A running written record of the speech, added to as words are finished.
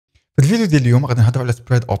الفيديو ديال اليوم غادي نهضروا على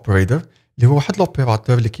سبريد اوبريتور اللي هو واحد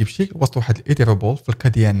لوبيراتور اللي كيمشي وسط واحد الايتيرابل في الكا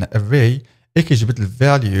ديالنا اري كيجبد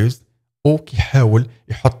الفاليوز او كيحاول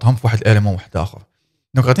يحطهم في واحد الاليمون واحد اخر.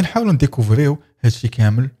 دونك غادي نحاولوا نديكوفريو هادشي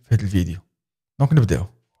كامل في هاد الفيديو. دونك نبداو.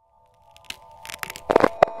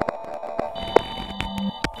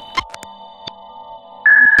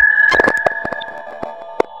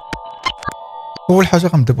 اول حاجه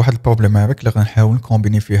غنبدا بواحد البروبليماتيك اللي غنحاول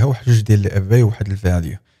نكومبيني فيها واحد جوج ديال الاري وواحد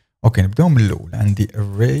الفاليو. اوكي نبداو من الاول. عندي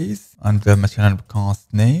arrays غنبدا مثلا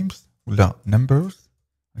بكونست نيمز ولا numbers.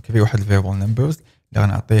 كيفي واحد الفيربل numbers اللي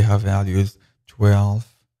غنعطيها values 12.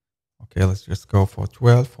 اوكي let's just go for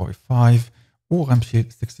 12 45 وغنمشي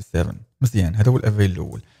ل 67. مزيان، هذا هو الاري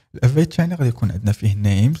الاول. الاري الثاني غادي يكون عندنا فيه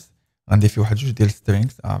names، غندير فيه واحد جوج ديال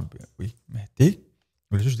strings وي مهدي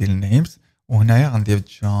ولا جوج ديال names، وهنايا غندير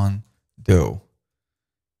جون دو.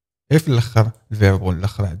 في الاخر الفيربل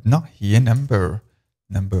الاخر عندنا هي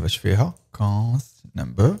number اش فيها const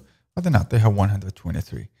number غادي نعطيها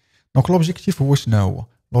 123. دونك لوبجيكتيف هو شنو هو؟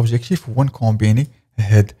 لوبجيكتيف هو نكومبيني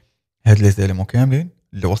هاد لي زيليمون كاملين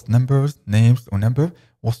اللي وسط numbers names و number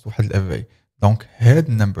وسط واحد الاري. دونك هاد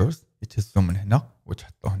numbers يتهزوا من هنا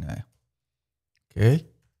وتحطوا هنايا. اوكي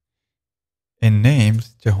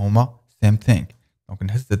النيمز حتى هما same thing. دونك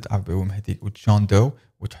نهز عربي ومهدي وجون دو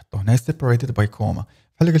وتحطوا هنا separated by comma.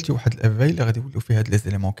 بحال قلتي واحد الاري اللي غادي يوليو فيه هاد لي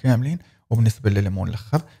زيليمون كاملين، وبالنسبه لليمون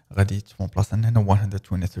الاخر غادي يتفون بلاصه هنا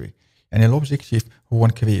 123. يعني لوبجيكتيف هو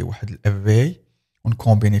نكري واحد الاري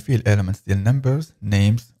ونكومبيني فيه الاليمنتس ديال numbers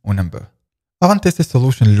names و number. غنتيستي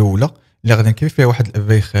السولوشن الاولى اللي غادي نكري فيها واحد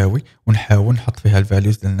الاري خاوي ونحاول نحط فيها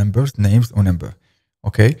الفاليوز ديال numbers names و number.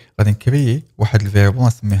 اوكي غادي نكري واحد الفيربل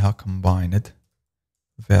نسميها combined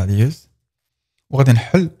values وغادي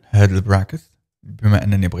نحل هاد البراكت. بما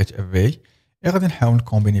انني بغيت array غادي نحاول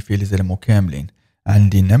نكومبيني فيه لي زيليمون كاملين.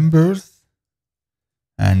 عندي numbers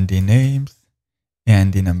عندي names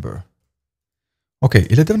عندي number. اوكي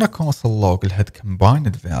الا درنا console log لهاد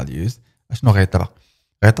combined values اشنو غيطرا؟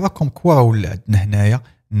 غيطرا كوم كوا ولا عندنا هنايا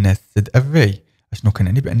nested array. اشنو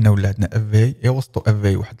كنعني؟ بان ولا عندنا array وسطو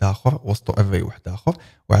array واحد اخر وسطو array واحد اخر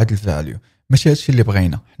وعاد الفاليو. ماشي هادشي اللي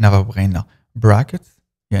بغينا، حنا راه بغينا brackets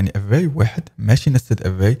يعني array واحد ماشي nested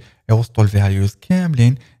array وسطو الفاليوز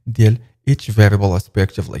كاملين ديال each variable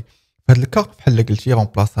respectively. في هاد الكا بحال قلتي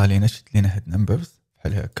غونبلاصا لينا شد لينا هاد numbers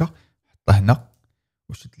بحال هكا حطها هنا،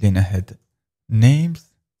 وشد لينا هاد names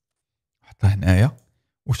حطها هنايا،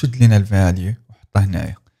 وشد لينا الفاليو وحطها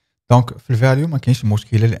هنايا. دونك في الفاليو ما كاينش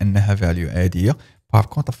مشكله لانها فاليو عاديه. بار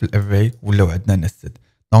كونطر في الاري ولاو عندنا nested.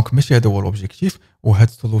 دونك ماشي هذا هو الاوبجيكتيف، وهاد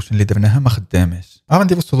السولوشن اللي درناها ما خداماش.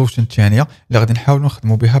 غنديروا السولوشن الثانيه اللي غادي نحاولوا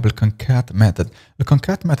نخدموا بها بالكونكات ميثود.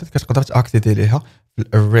 الكونكات ميثود كتقدر تاكسيدي ليها في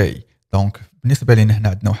الاري. دونك بالنسبه لينا هنا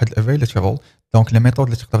عندنا واحد الاري ليترال. دونك لي ميثود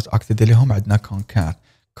اللي تقدر تاكسيدي ليهم عندنا كونكات.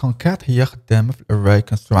 كونكات هي خدامه في الاري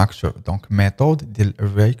كونستراكتور. دونك ميثود ديال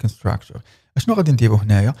الاري كونستراكتور. اشنو غادي نديرو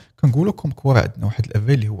هنايا؟ كنقولوا لكم كوا عندنا واحد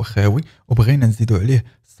الاري اللي هو خاوي وبغينا نزيدو عليه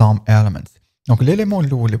some elements. دونك ليليمون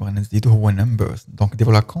الاول اللي بغينا نزيدو هو numbers. دونك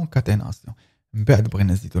نديرو لا كونكاتيناسيون. من بعد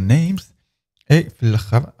بغينا نزيدو names في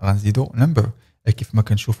الاخر غنزيدو number. كيف ما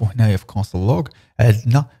كنشوفوا هنايا في console log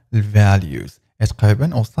عندنا الفاليوز.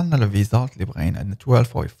 تقريبا وصلنا للريزالت اللي بغينا. عندنا 12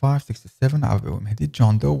 45 67 عربي ومهدي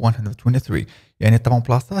جون دو 123. يعني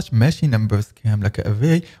ترونبلاصات ماشي numbers كامله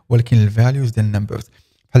كاري ولكن الفاليوز ديال numbers.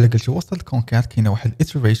 بحال قلتي وسط الكونكات كاينه واحد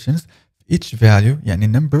iterations في each value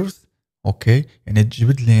يعني numbers. اوكي يعني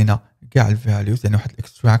تجبد لينا كاع الفاليوز، يعني واحد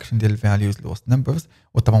الاكستراكشن ديال الفاليوز اللي وسط numbers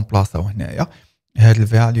وترونبلاصاو هنايا. هاد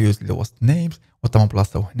الفاليوز اللي وسط names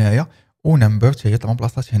وترونبلاصاو هنايا، ونمبر حتى هي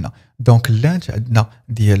ترونبلاصات هنا. دونك اللانش عندنا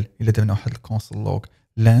ديال الا درنا واحد الكونسول لوغ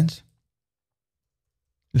لانش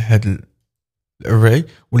لهاد الاري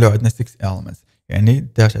ولاو عندنا 6 elements، يعني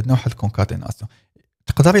دارت عندنا واحد الكونكاتيناسيون.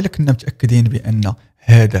 تقدر الا كنا متاكدين بان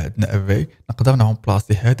هذا عندنا اري نقدر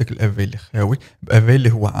نرومبلاسي هذاك الاري اللي خاوي باري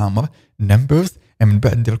اللي هو عامر numbers. من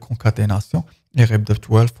بعد ندير الكونكاتيناسيون اللي غيبدا ب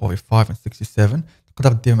 12 45 67.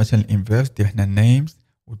 تقدر دير مثلا الانفيرس، دير هنا names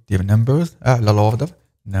ودير numbers على الاوردر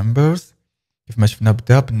numbers كيف ما شفنا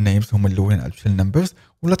بدا بالنيمز هما الاولين عاد مشى النمبرز.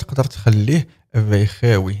 ولا تقدر تخليه array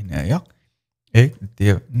خاوي هنايا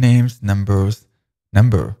دير names numbers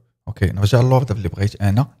number. اوكي نرجع للاوردر اللي بغيت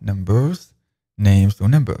انا numbers names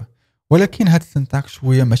و number. ولكن هاد السنتاكس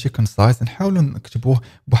شويه ماشي كونسايز، نحاولوا نكتبوه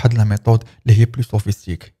بواحد لا ميثود اللي هي بلو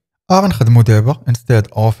سوفيستيك. غنخدموا دابا instead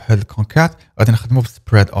of هاد الكونكات غادي نخدموا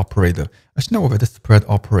بالسبريد اوبريتور. اشنو هو بعدا السبريد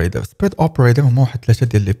اوبريتور؟ السبريد اوبريتور هما واحد 3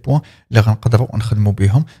 ديال لي بوين اللي غنقدروا نخدموا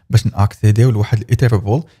بهم باش ناكسيديو لواحد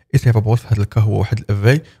الايتيرابل. ايتيرابل في هذا الكا هو واحد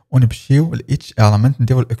الاري ونمشيو ل each element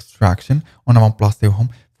نديروا الاكستراكشن ونرمبلاسيوهم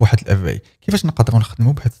في واحد الاري. كيفاش نقدروا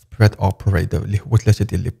نخدموا بهذا سبريد اوبريتور اللي هو 3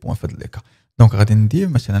 ديال لي بوين في هذا الكا؟ دونك غادي ندير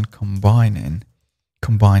مثلا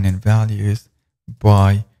combining values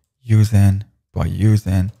by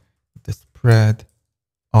using the spread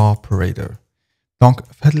operator. دونك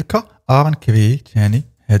في هذا الكا غنكري ثاني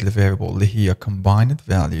هاد الفاريبل اللي هي combined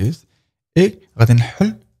values اي غادي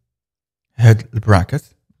نحل هاد البراكت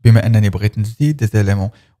بما انني بغيت نزيد دي زيليمون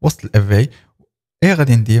وسط الاري اي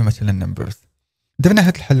غادي ندير مثلا numbers. درنا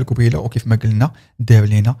هاد الحل قبيله وكيف ما قلنا دار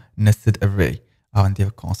لينا nested array.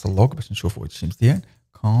 غندير console log باش نشوفوا هادشي مزيان.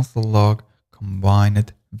 console log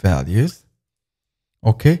combined values.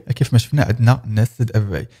 اوكي كيف ما شفنا عندنا nested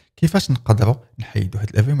array. كيفاش نقدروا نحيدوا هاد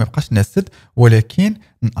الاري ما يبقاش nested ولكن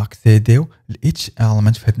ناكسيديو ل each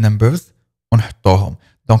element في هاد numbers ونحطوهم.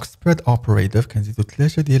 دونك spread operator كنزيدو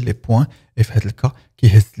 3 ديال لي بوين في هاد الكا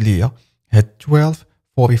كيهز ليا هاد 12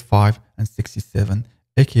 45 and 67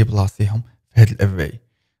 اي كيبلاصيهم في هاد الاري.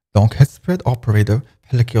 دونك هاد spread operator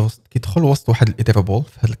بحال كيدخل وسط واحد الاترابل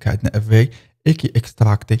في هاد الكا عندنا array اي كي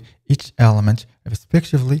اكستراكتي each element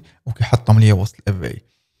respectively وكيحطهم ليا وسط الاري.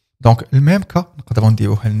 دونك الميم كا نقدروا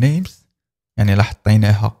نديروها النيمز يعني لا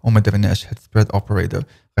حطيناها وما درناش هاد spread operator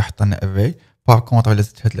غيحط لنا array. باغ كونطر الا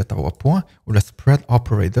زدت هاد لي 3 بوين ولا spread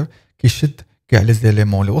operator كيشد كاع لي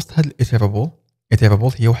زيليمون اللي وسط هاد الاترابل.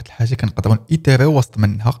 اترابل هي واحد الحاجه كنقدروا نيتيريو وسط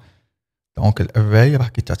منها. دونك الاري راه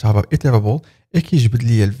كيتعتبر اترابل اي كيجبد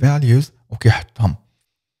ليا الفاليوز وكيحطهم.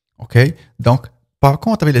 اوكي دونك باغ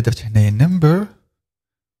كونطر الا درت هنايا نمبر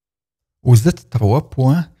وزدت 3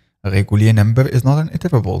 بوين غيقول لي نمبر از نوت ان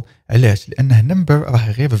اترابل. علاش؟ لانه نمبر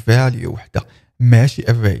راه غير فاليو وحده ماشي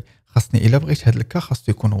اري. خاصني الا بغيت هاد الكا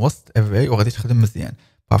خاصو يكون وسط اري وغادي تخدم مزيان.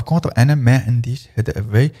 باغ كونطر انا ما عنديش هاد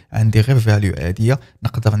اري عندي غير فاليو عاديه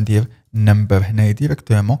نقدر ندير نمبر هنايا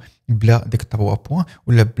ديريكتومون بلا ديك 3 بوين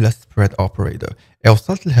ولا بلا سبريد اوبريتور.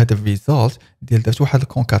 وصلت لهذا الريزولت ديال درت واحد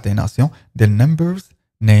الكونكاتيناسيون ديال نمبرز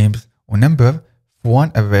نيمز ونمبر في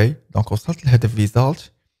وان اري. دونك وصلت لهذا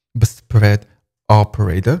الريزولت بالسبريد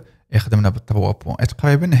اوبريتور خدمنا بالتروا بوين.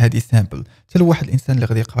 تقريبا هذه سامبل حتى لو واحد الانسان اللي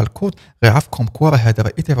غادي يقرا الكود غيعرف كوم كوا راه هذا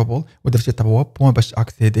راه ايترابل ودرتي 3 بوين باش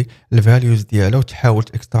اكسيدي الفاليوز ديالو وتحاول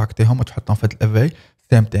تاكستراكتيهم وتحطهم في هذا الاري.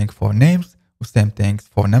 سيم ثينك فور نيمز وسيم ثينكس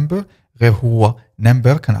فور نمبر. غير هو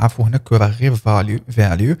نمبر كنعرفوا هنا كو راه غير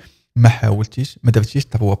فاليو ما حاولتيش ما درتيش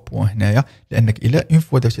 3 بوين هنايا لانك الا اون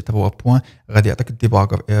فوا درتي 3 بوين غادي يعطيك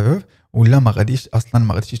الديباغر ايرور ولا ما غاديش اصلا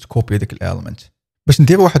ما غاديش تكوبي ديك الاليمنت. باش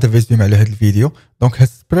ندير واحد الريزوم على هذا الفيديو دونك هاد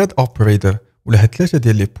سبريد اوبريتور ولا هاد 3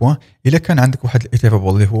 ديال لي بوين الا كان عندك واحد الايترابل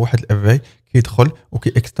اللي هو واحد الاري كيدخل وكي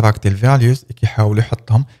اكستراكتي الفاليوز كيحاول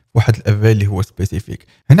يحطهم في واحد الاري اللي هو سبيسيفيك.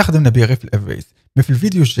 هنا خدمنا به غير في الاريز مي في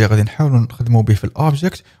الفيديو الجاي غادي نحاولوا نخدموا به في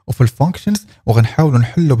الاوبجكت وفي الفانكشنز وغنحاولوا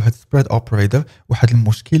نحلوا بهاد سبريد اوبريتور واحد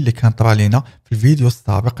المشكل اللي كان طرا لينا في الفيديو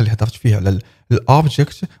السابق اللي هضرت فيه على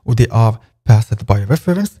الاوبجكت ودي ار passed by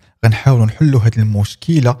reference. غنحاولوا نحلوا هاد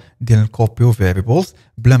المشكله ديال الكوبيو فاريبلز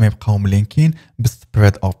بلا ما يبقاو ملينكين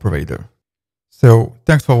بالسبريد اوبريتور. So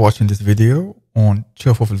thanks for watching this video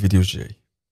ونشوفوا في الفيديو الجاي.